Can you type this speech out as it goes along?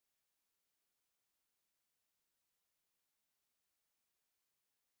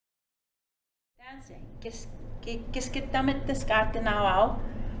Giskittamit Tiscatinawao,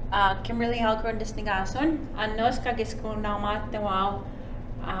 Kim Halcrow Distingason, and Nos Kagisco Namat Nawao,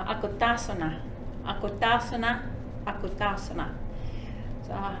 Akutasona, Akutasona, Akutasona.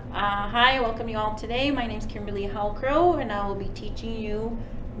 So, hi, welcome you all today. My name is Kim Halcrow, and I will be teaching you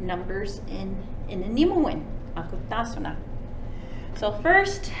numbers in Ininimowin, Akutasona. So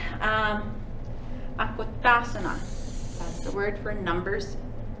first, Akutasona. That's the word for numbers.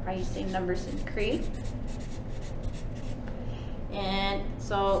 How you say numbers in Cree. And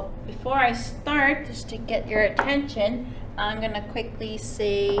so before I start, just to get your attention, I'm gonna quickly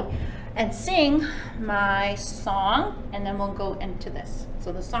say and sing my song, and then we'll go into this.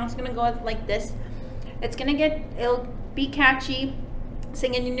 So the song's gonna go like this. It'll be catchy,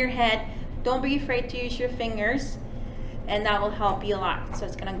 sing it in your head. Don't be afraid to use your fingers, and that will help you a lot. So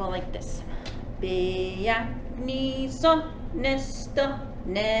it's gonna go like this. Beya ni so nesto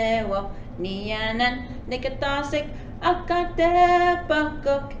newo nianan nikatasik akate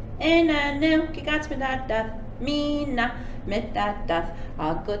bakok enanu kikatsmedata mina metata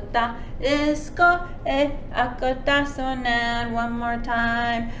akuta isko e akuta sonan. One more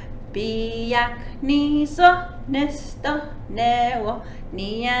time. Biyak niso nesto newo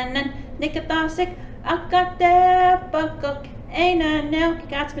nianan nikatasik akate bakok enanu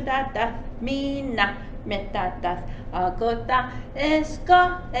kikatsmedata mina metata akuta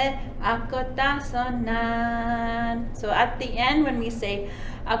isko e akuta sonan. So at the end, when we say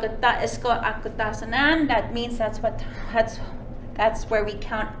akuta isko akuta sonan, that means that's where we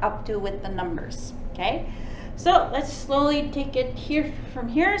count up to with the numbers. Okay, so let's slowly take it from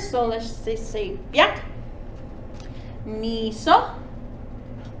here. So let's say biak niso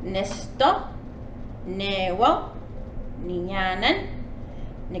nesto newo nianan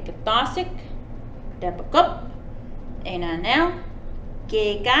nikatasik debakup enanel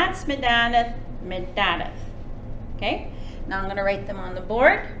gegats medanath medadath. Okay, now I'm going to write them on the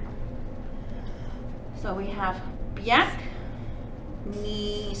board. So we have biak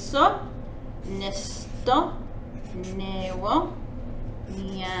niso nesto newo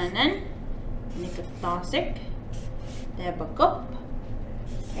nianan nikatasik debakup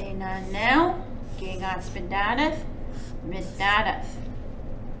enanel gegats medanath medadath.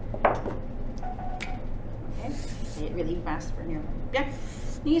 Okay, say it really fast for your yeah.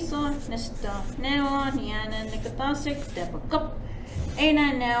 Niso, nesto, newo, niana, nikatasik, debakup,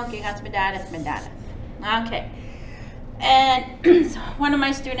 ena, neo, gigats, medadath, medadath. Okay, and so one of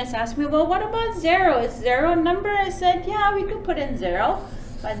my students asked me, well, what about 0? Is 0 a number? I said, yeah, we could put in 0,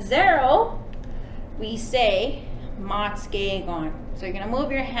 but 0, we say mots gagon. So you're gonna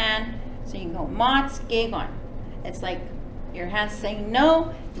move your hand, so you can go mots gagon. It's like your hand's saying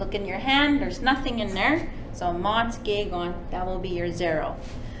no, look in your hand, there's nothing in there. So mots gagon, that will be your 0.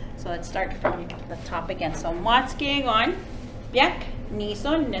 So let's start from the top again. So mots gagon, biak,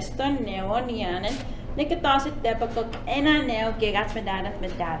 niso, nesto, newo, nianan, nikatasit, debakuk, ena, neo, gegats, medadath,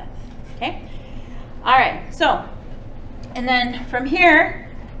 medadath. Okay? Alright, so, and then from here,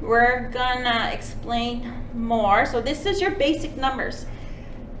 we're gonna explain more. So this is your basic numbers.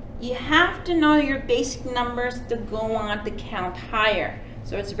 You have to know your basic numbers to go on to count higher.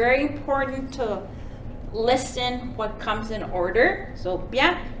 So it's very important to listen what comes in order. So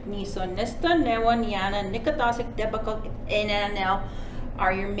biak, niso, nesto, newo, niana, nikatasik, debakok, enanel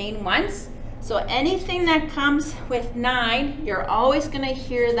are your main ones. So anything that comes with 9, you're always going to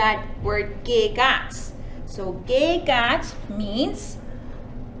hear that word gegats. So gegats means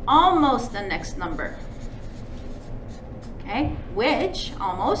almost the next number. Okay, which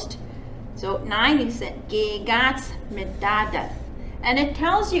almost. So 9, you said gegats medadath. And it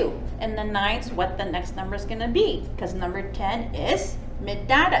tells you in the 9s what the next number is going to be, because number 10 is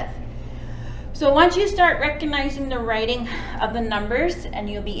medadath. So once you start recognizing the writing of the numbers, and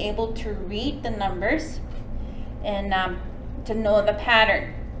you'll be able to read the numbers and to know the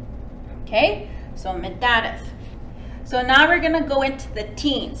pattern. Okay, so medadath. So now we're going to go into the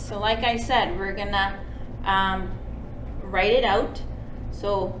teens. So like I said, we're going to write it out.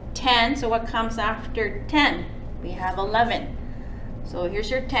 So 10, so what comes after 10? We have 11. So here's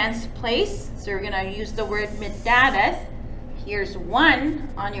your tens place. So we're going to use the word medadath. Here's 1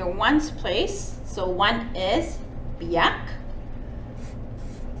 on your ones place. So 1 is biak.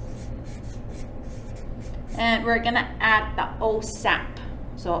 And we're going to add the osap.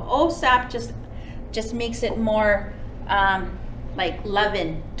 So osap just makes it more like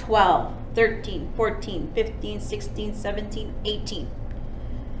 11, 12, 13, 14, 15, 16, 17, 18.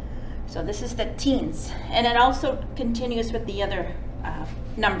 So this is the teens. And it also continues with the other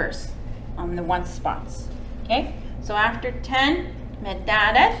numbers on the one spots. Okay, so after 10,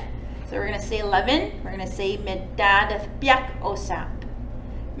 medadath, So we're gonna say 11. We're gonna say medadath piak osap.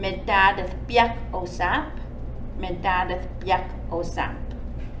 Medadath piak osap. Medadath piak osap.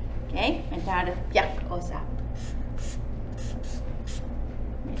 Okay, medadath piak osap.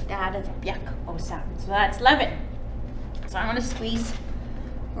 Medadath piak osap. So that's 11. So I'm gonna squeeze.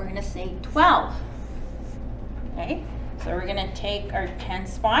 We're gonna say 12. Okay, so we're gonna take our 10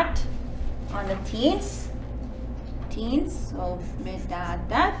 spot on the teens. So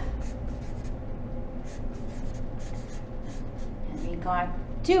medadath. And we got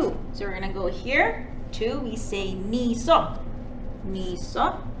 2. So we're gonna go here. 2, we say niso.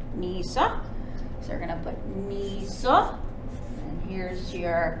 Niso. So we're gonna put niso. And here's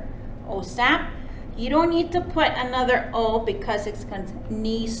your osap. You don't need to put another O because it's going to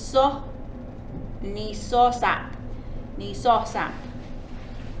niso sap. Niso sap.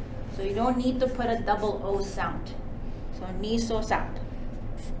 So you don't need to put a double O sound. So niso sap.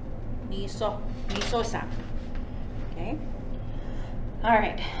 Niso sap. Okay. All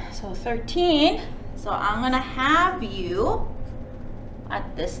right. So 13. So I'm gonna have you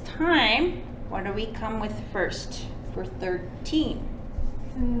at this time. What do we come with first for 13?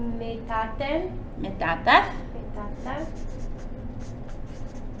 Metaten. Medadath. Metaten.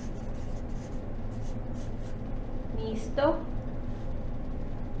 Nisto.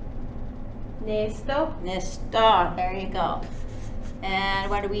 Nesto. Nesto. There you go. And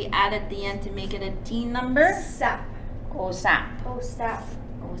what do we add at the end to make it a teen number? Sap. Osap. Osap.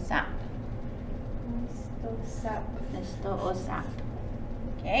 Osap. Nisto sap. Nesto osap.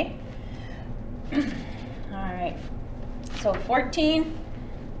 Okay. All right. So 14.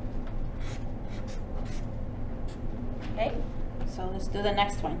 Okay. So let's do the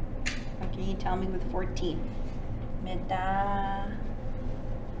next one. What can you tell me with 14? Medadath.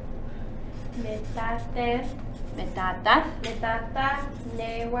 Metate. Metata.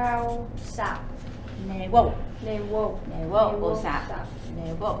 Newo sap. Newo. Newo. Newo osap.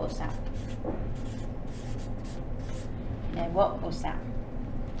 Newo osap. Newo osap.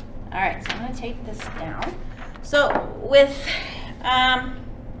 All right, so I'm going to take this down. So with,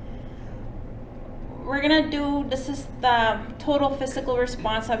 we're going to do, this is the total physical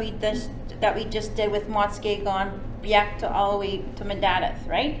response that we just did with Motske Biak to all the way to Medadath,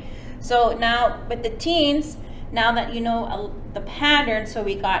 right? So now with the teens, now that you know the pattern, so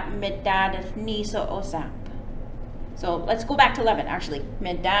we got Medadath, Niso, Osap. So let's go back to 11 actually.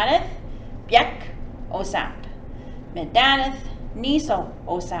 Medadath, Biak, Osap. Medadath, Niso,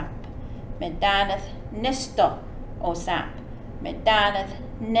 Osap. Medadath, Nisto, Osap. Medadath,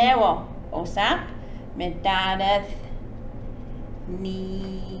 Newo, Osap. Medadath,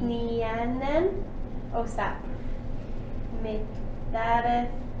 Nianen. Osap.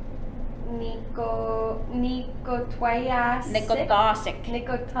 Medadath. Nikotwayasik. Nikotosik.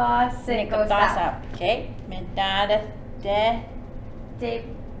 Nikotosik. Nikotosap. Okay. Medadath,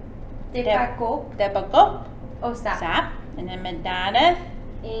 Depako. Depako, Osap. Sap. And then Medadath,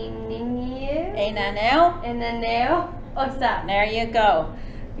 Inaneo. Inaneo. Osap. There you go.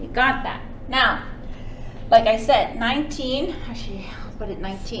 You got that. Now, like I said, 19. Actually, I'll put it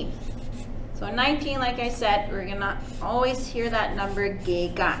 19. So 19, like I said, we're gonna always hear that number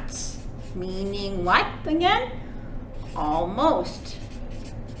gegats. Meaning what again? Almost.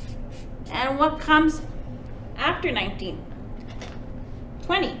 And what comes after 19?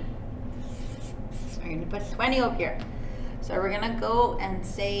 20. So we're gonna put 20 up here. So we're gonna go and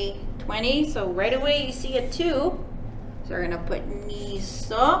say 20. So right away you see a 2. So we're gonna put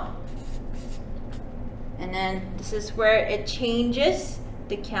niso. And then this is where it changes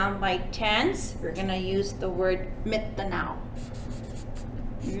to count by tens. We're gonna use the word mittanao.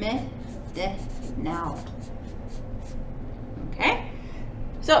 Mittanao. Okay?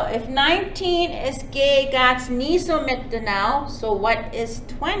 So if 19 is gegats niso mittanao, so what is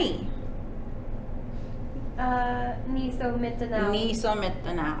 20? Niso Mittanao. Niso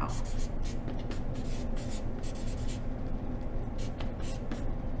mittanao.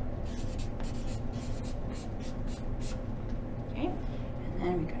 Okay, and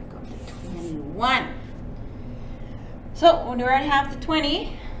then we're gonna go to 21. So when we're at half the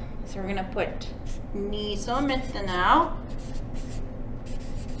 20, so we're gonna put niso mittanao.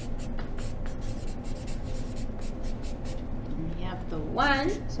 We have the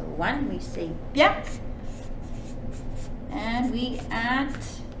 1, so 1 we say biak. And we add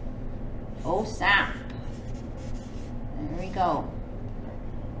osap. There we go.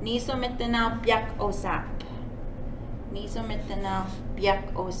 Niso mittanao biak osap. Niso mittanao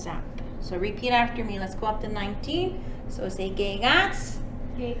biak osap. So repeat after me. Let's go up to 19. So say gegats.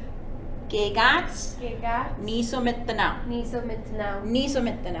 Gegats. Gegats. Niso Mittanao. Niso Mittanao. Niso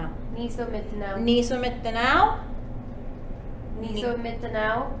Mittanao. Niso Mittanao. Niso Mittanao. Niso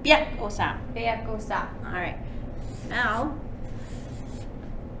Mittanao. Biak Osap. Beak Osap. Alright. Now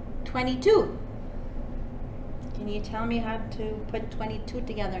 22. Can you tell me how to put 22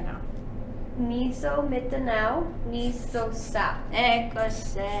 together now? Niso Mittanao. Niso Sap.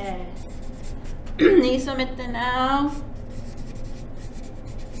 Ekose. Niso Mittanao.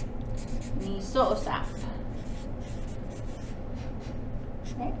 Niso Osap.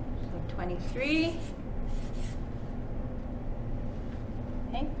 Okay, so 23.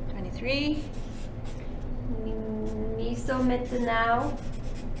 Okay, 23. Niso Mittanao.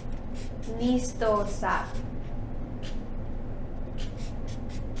 Nisto Sap.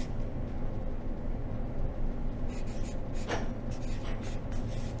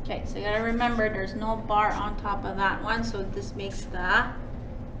 Okay, so you gotta remember there's no bar on top of that one, so this makes the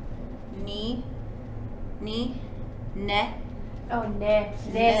ni, ne, Oh, ne.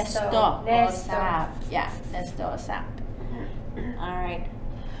 nesto, Nesto. osap. Yeah, nesto osap. Alright.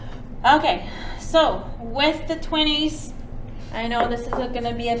 Okay, so with the 20s, I know this is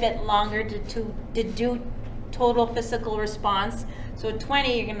gonna be a bit longer to do total physical response. So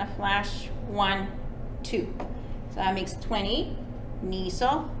 20, you're gonna flash 1, 2. So that makes 20.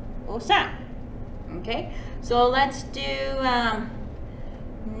 Niso Osap. Okay, so let's do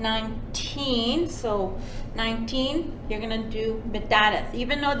 19. So 19, you're gonna do Medadath.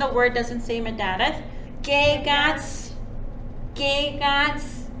 Even though the word doesn't say Medadath, Gegats,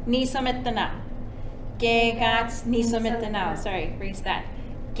 Niso Mittanao. Gegats, Niso Mittanao. Sorry, erase that.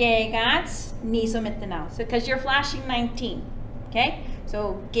 Gegats, Niso Mittanao. So because you're flashing 19. Okay,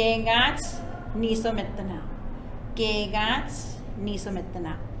 so Gegats, Niso Mittanao. Gegats, Niso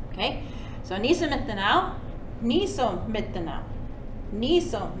Mittanao. Okay, so Niso Mittanao, Niso Mittanao,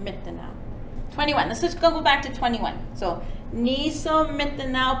 Niso Mittanao. 21. Let's just go back to 21. So Niso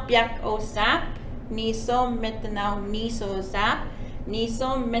Mittanao Biak Osap, Niso Mittanao Niso Osap,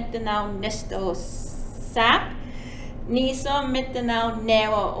 Niso Mittanao Nisto Osap, Niso Mittanao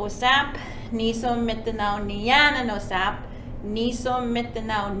Newo Osap, Niso Mittanao Niyanan Osap, Niso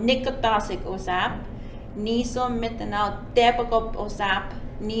Mittanao Nikotosik Osap, Niso Mittanao Depakop Osap,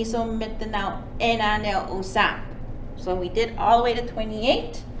 Niso Mittanao Enanel Osap. So we did all the way to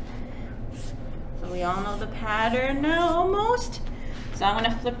 28. So we all know the pattern now almost. So I'm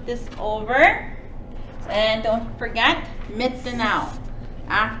going to flip this over. And don't forget Mittanao.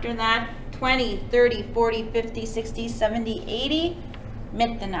 After that, 20, 30, 40, 50, 60, 70, 80,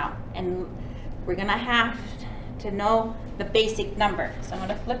 Mittanao. And we're going to have to know the basic number. So I'm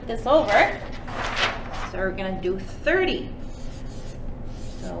going to flip this over. So we're going to do 30.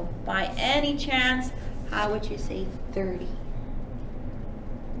 So by any chance, how would you say 30?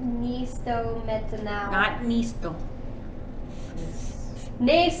 Nisto Mittanao. Not Nisto.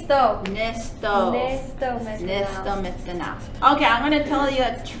 Nesto. Nesto. Nesto Mittanao. Nesto Mittanao. Okay, I'm going to tell you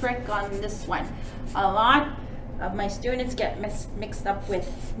a trick on this one. A lot of my students get mixed up with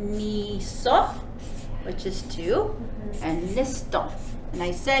Niso, which is 2, and Nisto. And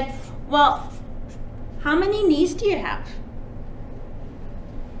I said, well, how many knees do you have?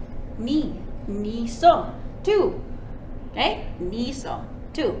 Niso, 2. Okay, Niso,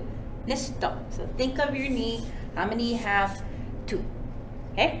 2. Nisto. So think of your knee. How many you have? 2.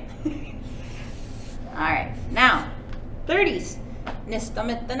 Okay? Alright, now 30s. Nisto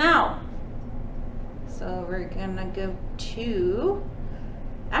Mittanao. So we're gonna go to,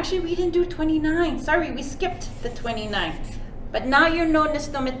 actually we didn't do 29. Sorry, we skipped the 29. But now you know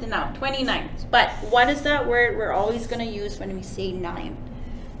Nisto Mittanao, 29. But what is that word we're always gonna use when we say 9?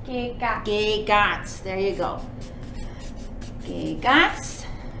 Gegats. Gegats. There you go. Gegats.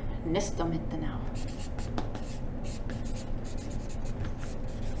 Nisto Mittanao.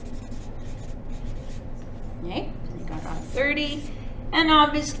 Okay, so we got our 30. And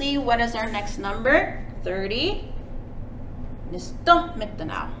obviously, what is our next number? 30. Nisto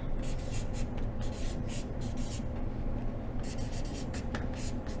Mittanao.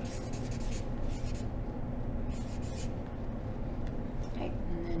 Okay,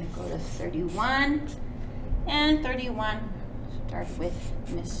 and then go to 31. And 31, start with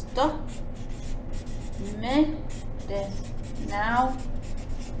Nisto Mittanao.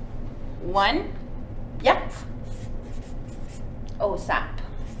 1. Yep. Osap.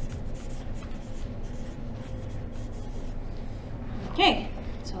 Okay,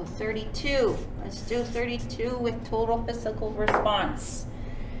 so 32. Let's do 32 with total physical response.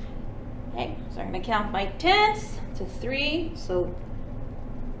 Okay, so I'm going to count by tenths to 3. So,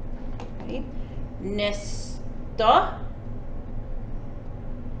 ready? Nisto.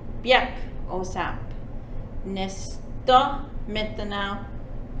 Biak osap. Nesto metanau.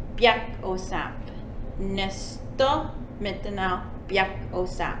 Biak osap. Nesto metanau. Biak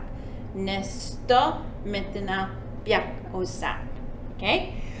osap. Nesto metanau. Biak osap.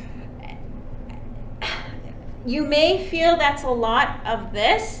 Okay? You may feel that's a lot of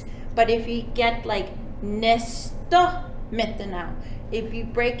this, but if you get like nesto metanau, if you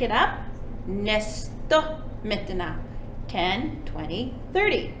break it up, nesto metanau, 10, 20,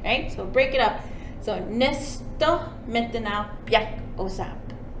 30, right? So break it up. So nesto metanau biak osap.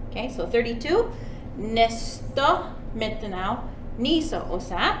 Okay, so 32, nesto metanau niso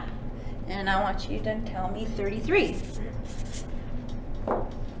osap. And I want you to tell me 33.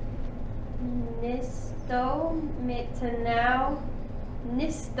 Nisto metanau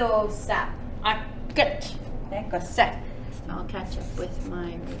nisto sap. Good. Okay, go set. I'll catch up with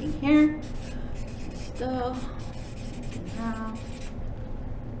my reading here. Nisto metanau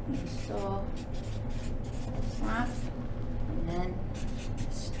niso osap. And then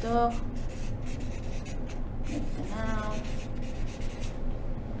nisto metanau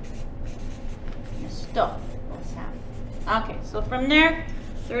nisto osap. Okay, so from there,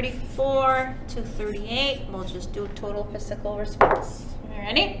 34 to 38, we'll just do total physical response. You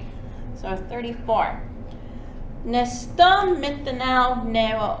ready? So 34. Nesto metanau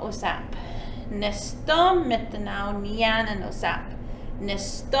newa osap. Nesto metanau nianan osap.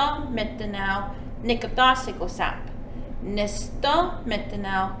 Nesto metanau nikotosik osap. Nesto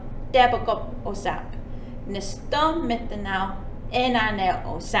metanau debakop osap. Nesto metanau enane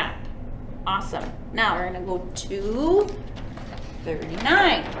osap. Awesome. Now we're gonna go to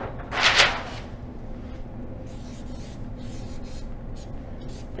 39.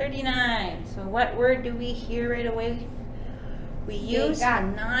 So what word do we hear right away? We use the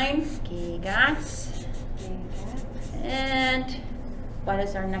 9 gigats. And what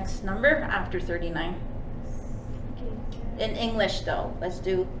is our next number after 39? In English though, let's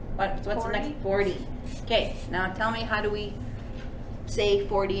do, what's 40? The next? 40. Okay, now tell me, how do we say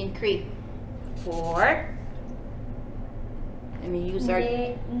 40 in Cree? 4. Let me use our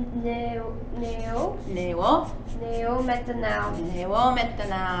Neo metanau.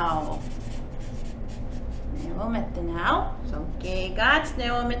 Neo metanau. So gigats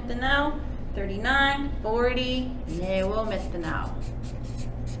neo metanau. 39, 40, neo metanau.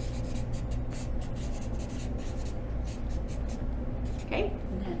 Okay,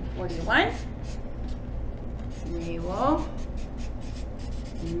 and then 41. Neo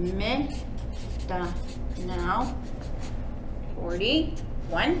metanau.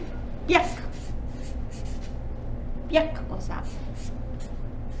 41. Biak. Biak osap.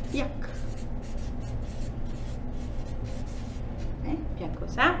 Biak. Okay, biak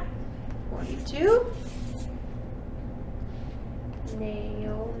osap. 42.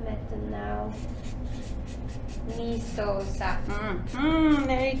 Neo metanau niso sap.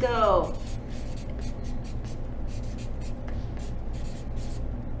 There you go.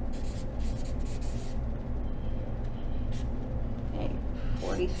 Okay,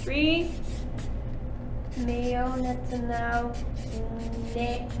 43. Neo metanau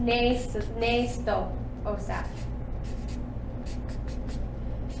nesto osap.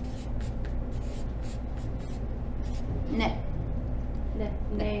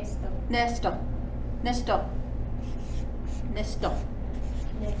 Nesto. Nesto. Nesto. Nesto.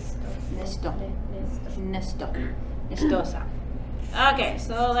 Nesto. Nesto. Nestosa. Okay,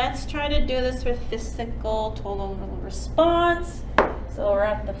 so let's try to do this with physical total response. So we're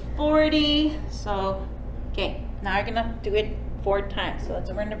at the 40. So, okay, now we're gonna do it 4 times. So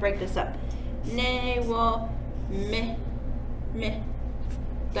we're gonna break this up. Ne wo me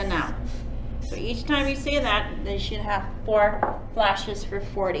the now. So each time you say that, they should have 4 flashes for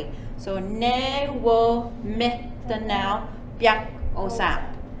 40. So ne wo me the now biak osap.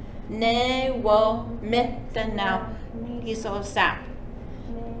 Ne wo me the now is osap.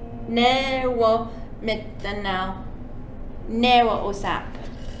 Ne wo me the now newa osap.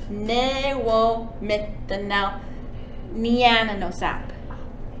 Ne wo me the now niana osap.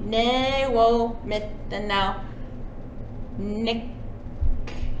 Ne wo me the now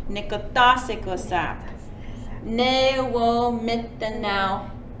nikotosik osap. Ne wo metanau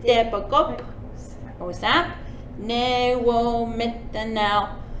debakop osap. Ne wo metanau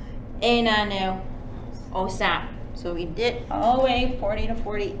enaneu osap. So we did all the way 40 to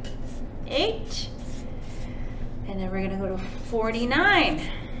 48. And then we're gonna go to 49.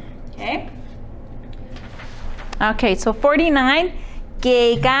 Okay. Okay, so 49.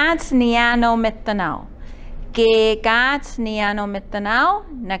 Gegats niano metanau. Gegats niano metanau.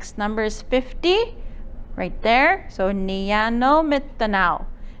 Next number is 50. Right there. So niano metanau.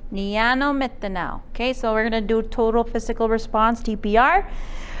 Niano Mitanao. Okay, so we're gonna do total physical response, TPR.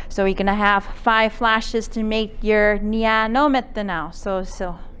 So you're gonna have 5 flashes to make your Niano Mitanao. So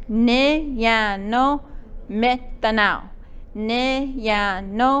Niano Mitanao.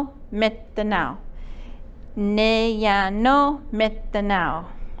 Niano Mitanao. Niano Mitanao.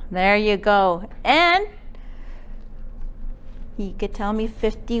 There you go. And you could tell me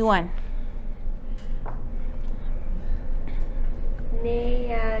 51.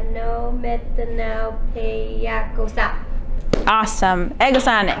 Niano Mitanao Peyakosa. Awesome.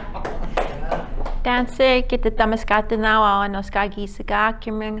 Egosane. Dance kita tamaskata na anos kagisaga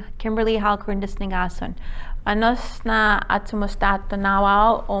Kimberly Halcrow Disningason. Anos na atumustata na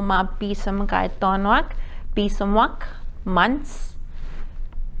o ma bisam kaitonwak, bisamwak, months.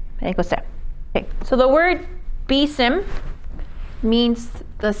 Egose. Okay. So the word bisim means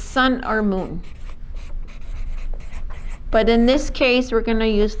the sun or moon. But in this case, we're going to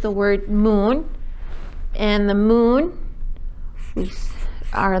use the word moon. And the moon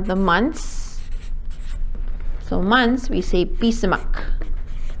are the months. So months, we say bisamak.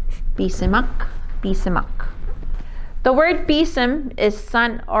 Bisamak, bisamak. The word bisim is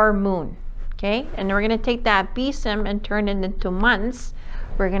sun or moon. Okay? And we're going to take that bisim and turn it into months.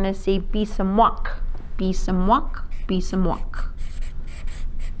 We're going to say bisamwak. Bisamwak, bisamwak.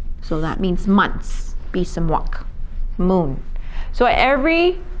 So that means months. Bisamwak. Moon. So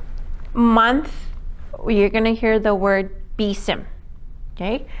every month you're going to hear the word bisim.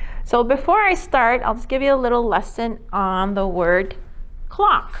 Okay, so before I start, I'll just give you a little lesson on the word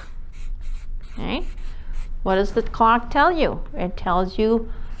clock. Okay, what does the clock tell you? It tells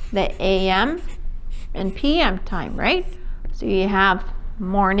you the AM and PM time, right? So you have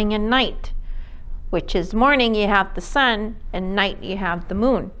morning and night, which is morning you have the sun and night you have the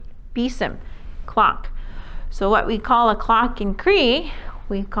moon. Bisim, clock. So what we call a clock in Cree,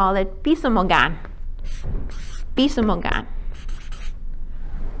 we call it bisamogan. Bisamogan.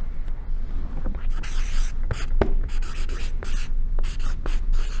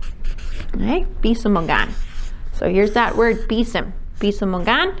 Right? Bisamogan. So here's that word bisim.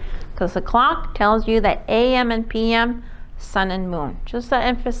 Bisamogan, because the clock tells you that AM and PM, sun and moon. Just to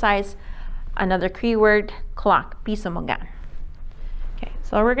emphasize another Cree word, clock. Bisamogan.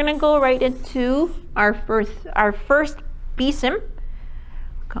 So we're gonna go right into our first bisim,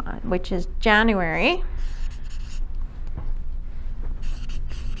 which is January.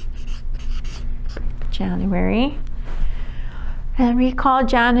 January. And we call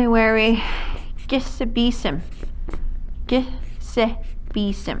January Gisebisim.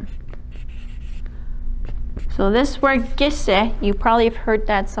 Gisebisim. So this word Gise, you probably have heard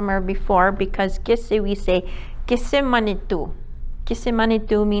that somewhere before, because Gise we say Gisemanitu.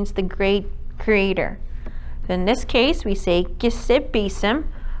 Gisemanitu means the great creator. So in this case, we say Gisebisim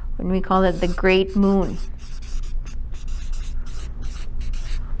when we call it the great moon.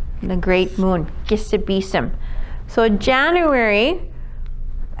 The great moon, Gisebisim. So January,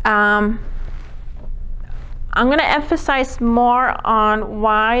 I'm going to emphasize more on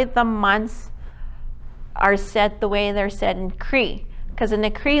why the months are said the way they're said in Cree. Because in the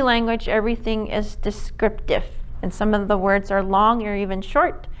Cree language, everything is descriptive. And some of the words are long or even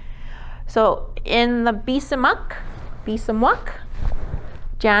short. So in the bisamuk,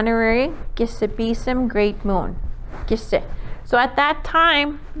 January, Gisebisim, great moon. Gise. So at that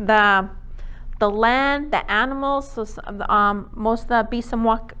time, the land, the animals, so most of the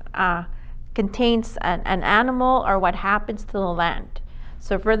bisamuk contains an animal or what happens to the land.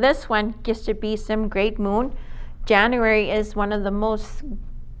 So for this one, Gisebisim, great moon, January is one of the most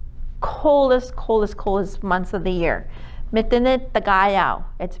coldest months of the year. Mitinit Tagayaw.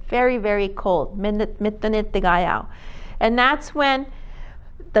 It's very, very cold. Mitinit Tagayaw. And that's when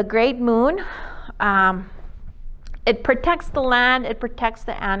the great moon, it protects the land, it protects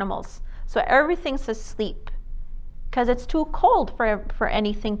the animals. So everything's asleep because it's too cold for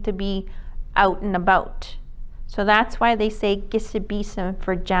anything to be out and about. So that's why they say Gisebisim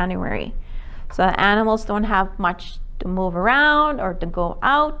for January. So the animals don't have much to move around or to go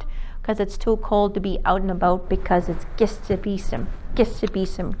out, because it's too cold to be out and about, because it's Gisebisim,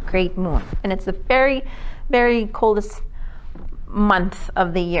 great moon. And it's the very, very coldest month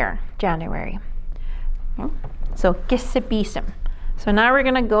of the year, January. So Gisebisim. So now we're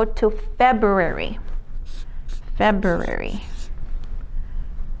gonna go to February. February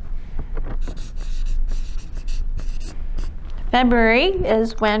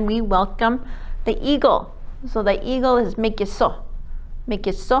is when we welcome the eagle. So the eagle is Mikiso.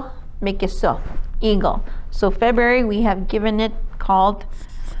 Mikiso, Mikiso, eagle. So February we have given it called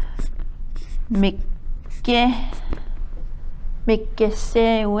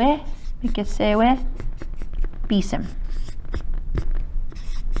Mikisewe Bisim.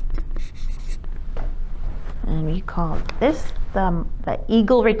 And we call this the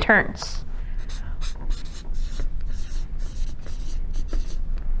eagle returns.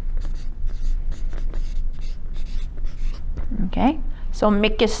 Okay, so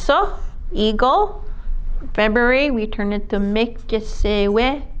Mikiso, eagle. February, we turn it to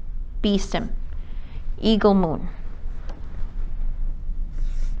Mikisewe Bisim, eagle moon.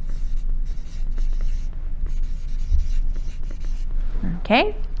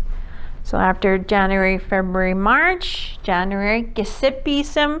 Okay, so after January, February, March, January, Gisip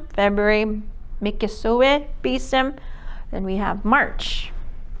Bisim, February, Mikisowe Bisim, then we have March.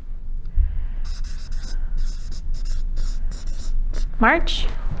 March,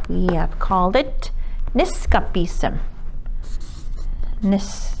 we have called it Niska Bisim.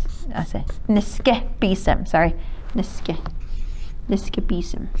 Niske Bisim, sorry, Niske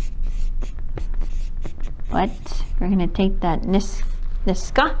Bisim. But we're going to take that Niska.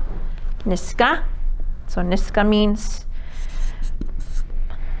 So Niska means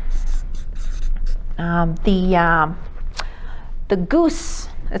the goose.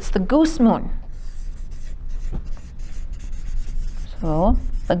 It's the goose moon. So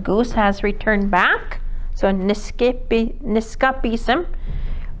the goose has returned back. So Niska Bisim,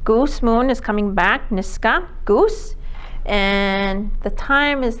 goose moon is coming back. Niska, goose, and the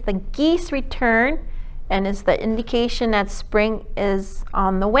time is the geese return, and is the indication that spring is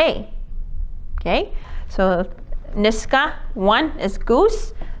on the way. Okay, so Niska, one is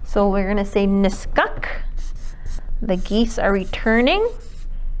goose, so we're going to say Niskuk. The geese are returning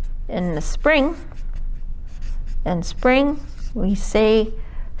in the spring. In spring, we say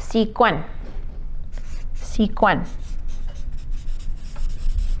Sikwan.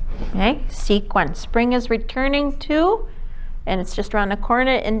 Okay, Sikwan. Spring is returning too, and it's just around the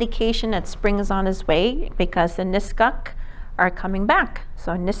corner, indication that spring is on its way because the Niskuk are coming back.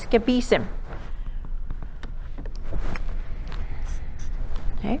 So Niska Bisim.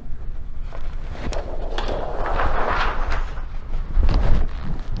 Okay.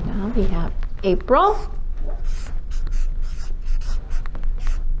 Now we have April.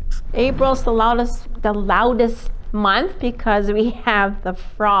 April's the loudest month because we have the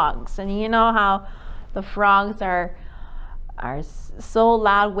frogs, and you know how the frogs are so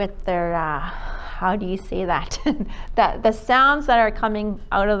loud with their how do you say that? The sounds that are coming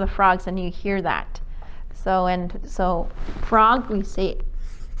out of the frogs, and you hear that. So frog, we say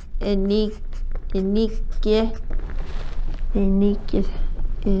Inikise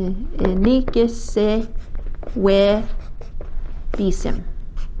we Bisim.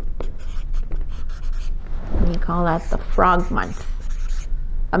 We call that the frog month.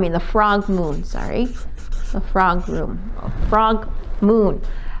 I mean the frog moon, sorry. The frog moon.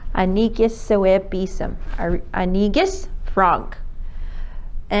 Anigis sewe bisim. Anigis, frog.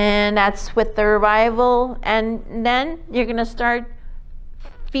 And that's with the arrival, and then you're gonna start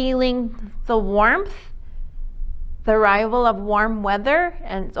feeling the warmth, the arrival of warm weather,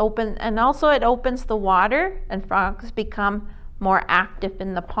 and it's open, and also it opens the water, and frogs become more active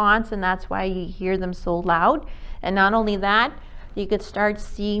in the ponds, and that's why you hear them so loud. And not only that, you could start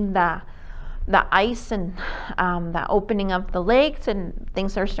seeing the ice and the opening of the lakes, and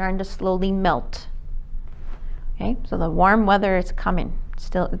things are starting to slowly melt. Okay, so the warm weather is coming.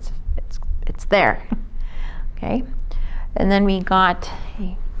 Still, it's there. Okay, and then we got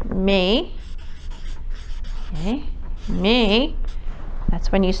May. Okay, May.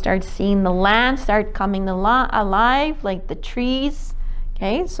 That's when you start seeing the land start coming alive, like the trees.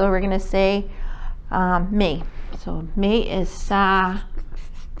 Okay, so we're gonna say May. So May is Sage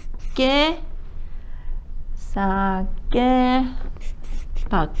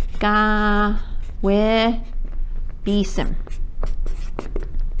Pagawe Bisim.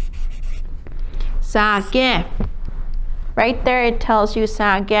 Sage. Right there it tells you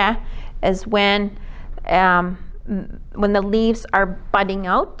Sage is when the leaves are budding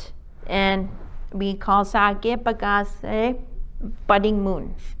out, and we call Sage Pagase budding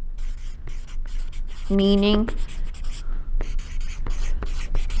moon, meaning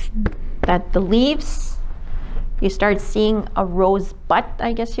that the leaves, you start seeing a rose bud,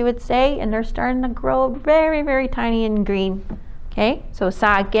 I guess you would say, and they're starting to grow very, very tiny and green. Okay, so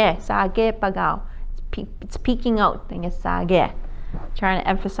Sage Pagao, it's peeking out, I guess Sage. Trying to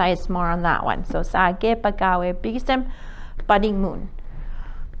emphasize more on that one. So Sage Pagawe Bisim, budding moon.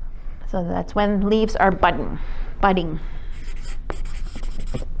 So that's when leaves are budding.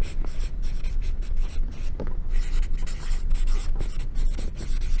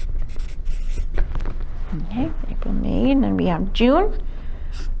 Okay, April, May, and then we have June.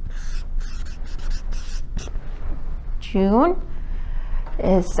 June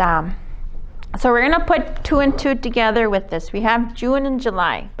is, so we're gonna put 2 and 2 together with this. We have June and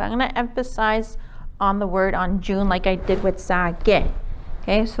July, but I'm gonna emphasize on the word on June like I did with Sage.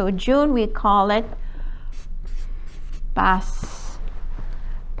 Okay, so June we call it Basque,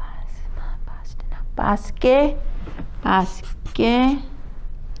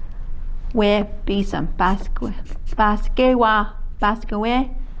 we bisam, Basque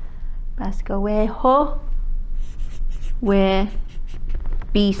we ho, we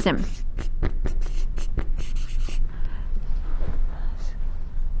bisam.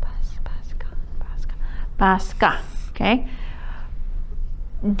 Basca, okay?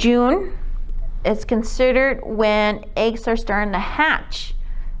 June is considered when eggs are starting to hatch.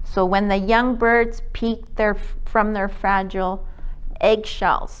 So when the young birds peek from their fragile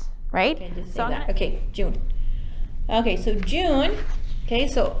eggshells, right? Okay, just say that. Okay, June. Okay, so June, okay,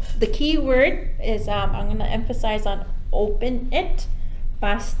 so the key word is, I'm gonna emphasize on open it,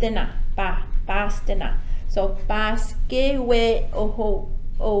 pastina, pastina. So paske we oho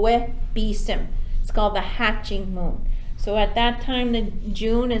owe bisim. It's called the hatching moon. So at that time, the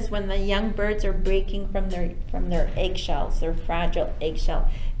June is when the young birds are breaking from their eggshells, their fragile eggshell.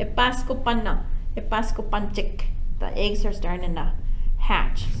 Epasko panna, epasko panchik. The eggs are starting to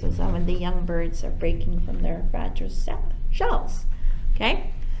hatch. So it's when the young birds are breaking from their fragile shells.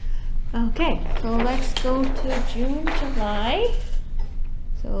 Okay? Okay, so let's go to June, July.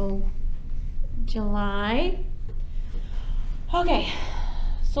 So July. Okay,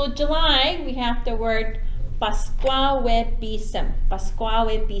 so July we have the word Pascua we bisem. Pascua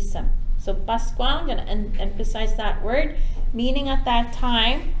we bisem. So Pascua, I'm going to emphasize that word, meaning at that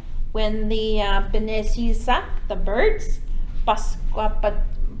time when the Benesisak, the birds, Pascua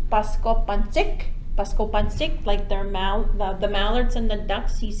pansik, like their the mallards and the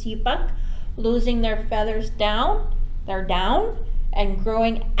ducks, sisipak, losing their feathers down, they're down, and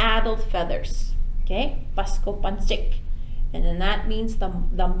growing adult feathers. Okay, Pasco pansik. And then that means the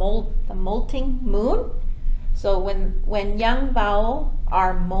molting moon. So when young vowel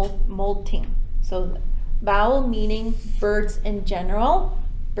are molting. So vowel meaning birds in general,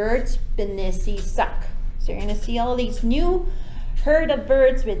 birds benesi suck. So you're gonna see all these new herd of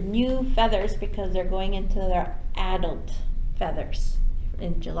birds with new feathers because they're going into their adult feathers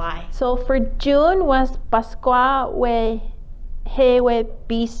in July. So for June was Pascua we hewe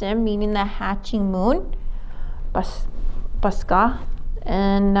bisim, meaning the hatching moon. Pasca.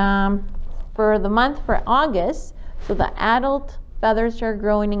 And for the month for August, so the adult feathers are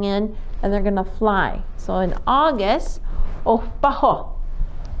growing in and they're gonna fly. So in August, ohpaho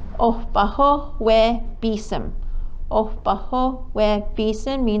we bisim. Ohpaho we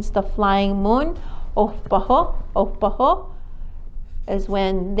bisim means the flying moon. Ohpaho is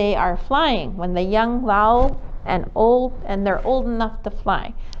when they are flying, when the young vowel and they're old enough to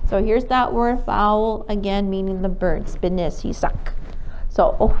fly. So here's that word vowel again, meaning the birds, benesisak.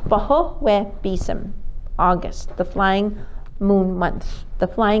 So ohpaho we bisim, August, the flying moon month, the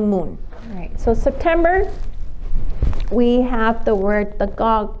flying moon. All right. So September, we have the word the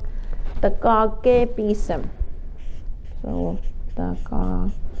gage bisim. So the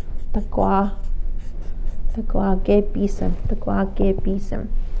gage bisim,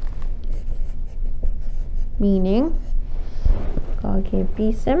 meaning gage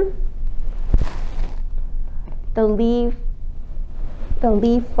bisim, the leaf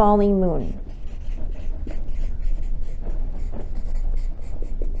falling moon.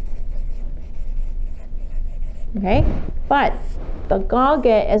 Okay, but the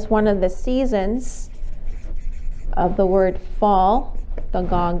gage is one of the seasons of the word fall, the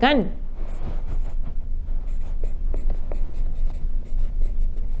gagan.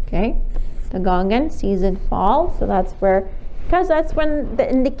 Okay, the gagan, season fall, so that's where, because that's when the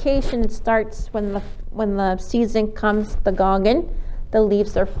indication starts, when the season comes, the gagan, the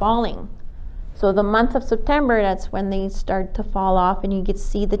leaves are falling. So the month of September, that's when they start to fall off, and you can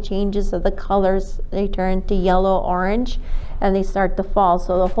see the changes of the colors. They turn to yellow, orange, and they start to fall.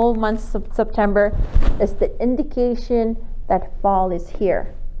 So the whole month of September is the indication that fall is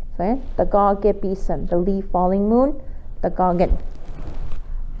here. Okay? The gage bisim, the leaf falling moon, the gagan.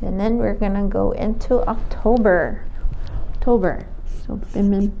 And then we're gonna go into October. October. So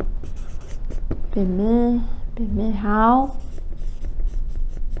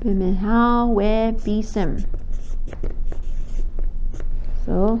Bimihao we bisim.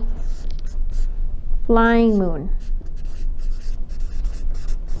 So flying moon.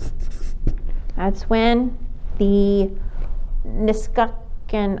 That's when the Niskak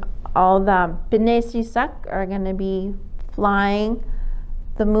and all the Pinesisak are going to be flying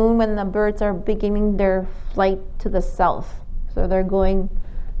the moon when the birds are beginning their flight to the south. So they're going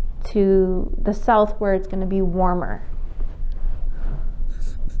to the south where it's going to be warmer.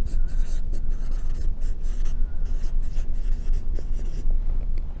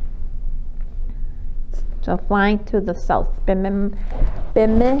 So flying to the south. Bimihawe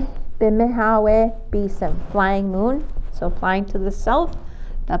Bisem. Flying moon. So flying to the south.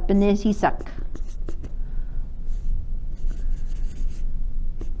 The Pinesisak.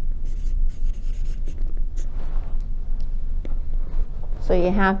 So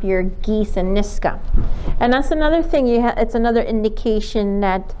you have your geese and Niska. And that's another thing. It's another indication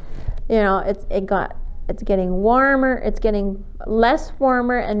that, you know, it's getting warmer, it's getting less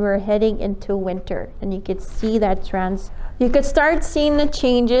warmer, and we're heading into winter. And you could see that you could start seeing the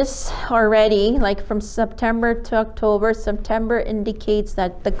changes already, like from September to October. September indicates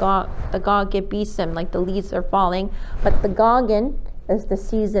that the Gogibism, like the leaves are falling, but the Goggin is the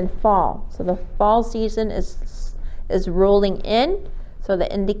season fall. So the fall season is rolling in. So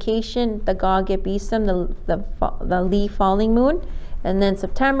the indication, the Gogibism, the leaf falling moon. And then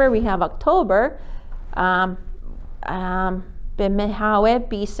September, we have October. Bimihawe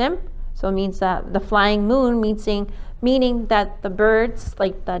Bisim. So it means that the flying moon, meaning that the birds,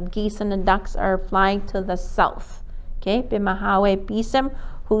 like the geese and the ducks, are flying to the south. Okay, Bimihawe Bisim.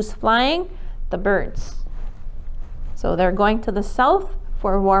 Who's flying? The birds. So they're going to the south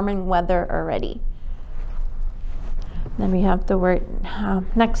for warming weather already. Then we have the word the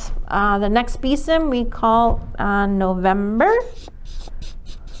next Bisim we call November.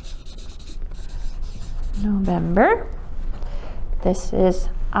 November. This is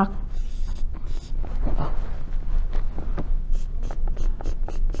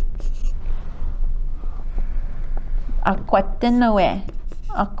Aquatinowe.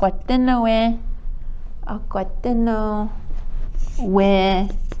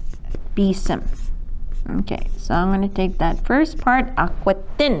 Bisim. Okay, so I'm going to take that first part,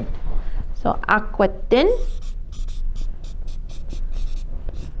 Aquatin. So Aquatin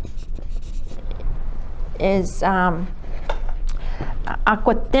is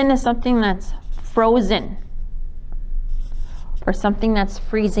Aquatin is something that's frozen or something that's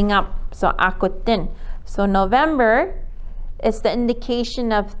freezing up. So Aquatin. So November is the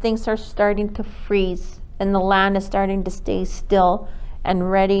indication of things are starting to freeze and the land is starting to stay still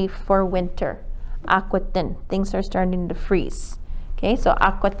and ready for winter. Aquatin, things are starting to freeze. Okay, so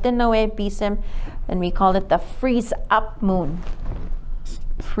Aquatinowe Bisim, and we call it the freeze up moon.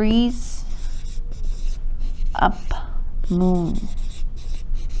 Freeze up moon.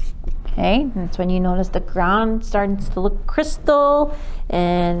 Okay, that's when you notice the ground starting to look crystal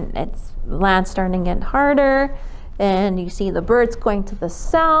and it's land starting to get harder, and you see the birds going to the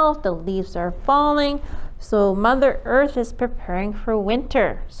south, the leaves are falling. So Mother Earth is preparing for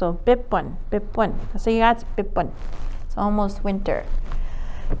winter. So Bipun. So that's Bipun. It's almost winter.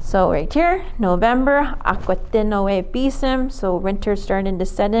 So right here, November, Aquatinowe Bisim. So winter's starting to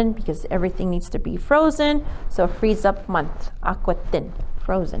set in because everything needs to be frozen. So freeze up month, Aquatin,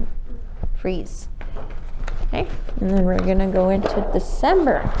 frozen, freeze. Okay, and then we're gonna go into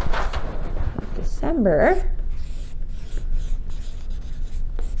December. December,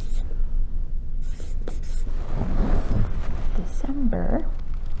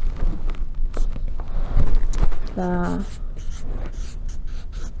 the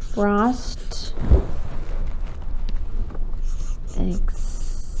frost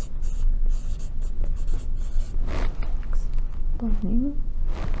exploding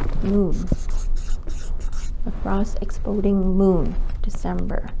moon. The frost exploding moon,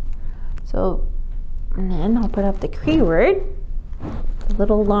 December. So, and then I'll put up the Cree word. It's a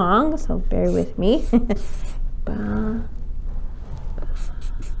little long, so bear with me. Ba.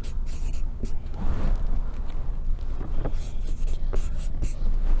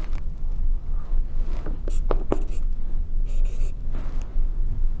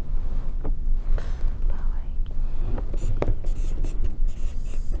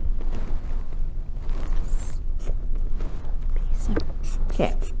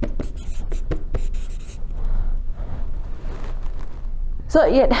 Okay. So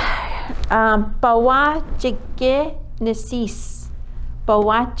yet Bawachike Nisis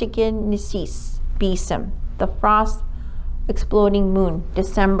Bisim, the frost exploding moon,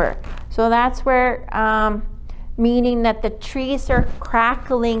 December. So that's where meaning that the trees are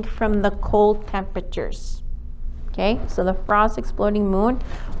crackling from the cold temperatures. Okay, so the frost exploding moon,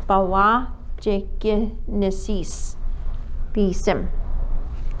 Bawachike Nisis Bisim.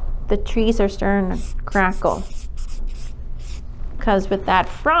 The trees are starting to crackle. because with that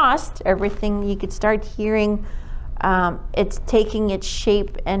frost, everything you could start hearing, it's taking its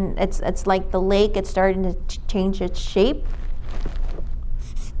shape, and it's like the lake, it's starting to change its shape,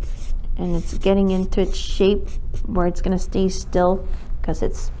 and it's getting into its shape where it's going to stay still because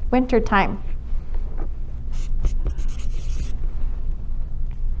it's winter time.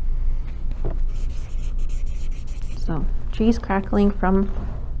 So trees crackling from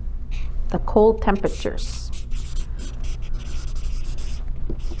the cold temperatures.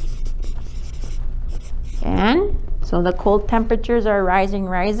 And so the cold temperatures are rising.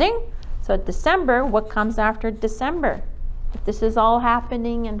 So December, what comes after December? If this is all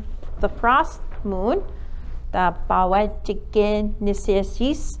happening in the frost moon, the Bawajikin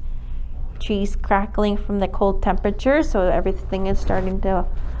Nisesis, trees crackling from the cold temperature, so everything is starting to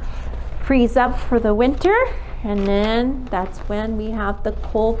freeze up for the winter. And then that's when we have the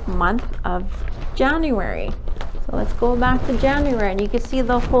cold month of January. So let's go back to January, and you can see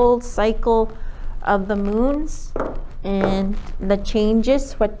the whole cycle of the moons and the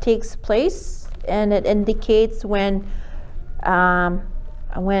changes, what takes place, and it indicates when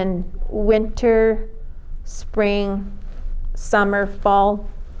winter, spring, summer, fall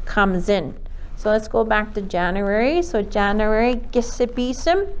comes in. So let's go back to January. So January,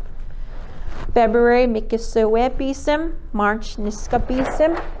 Gisibisim. February, Mikisiwebisim. March,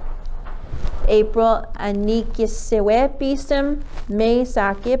 Niskabisim. April, Anikisiwebisim. May,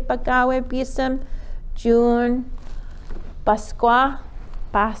 Sakipagawebisim. June, Pasqua,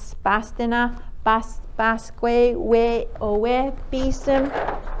 Pastina, Pasque, We, Owe, Bisim.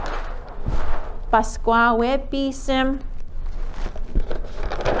 Pasqua, We, Bisim.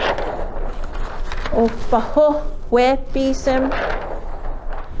 Opaho, We, Bisim.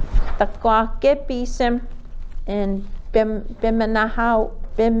 Taquake, Bisim. And Bimehawe,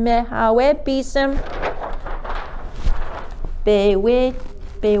 Bisim.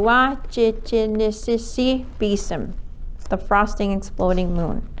 Bewa, Chichinisisi, Bisim. The frosting exploding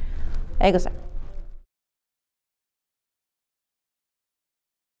moon. Egosai.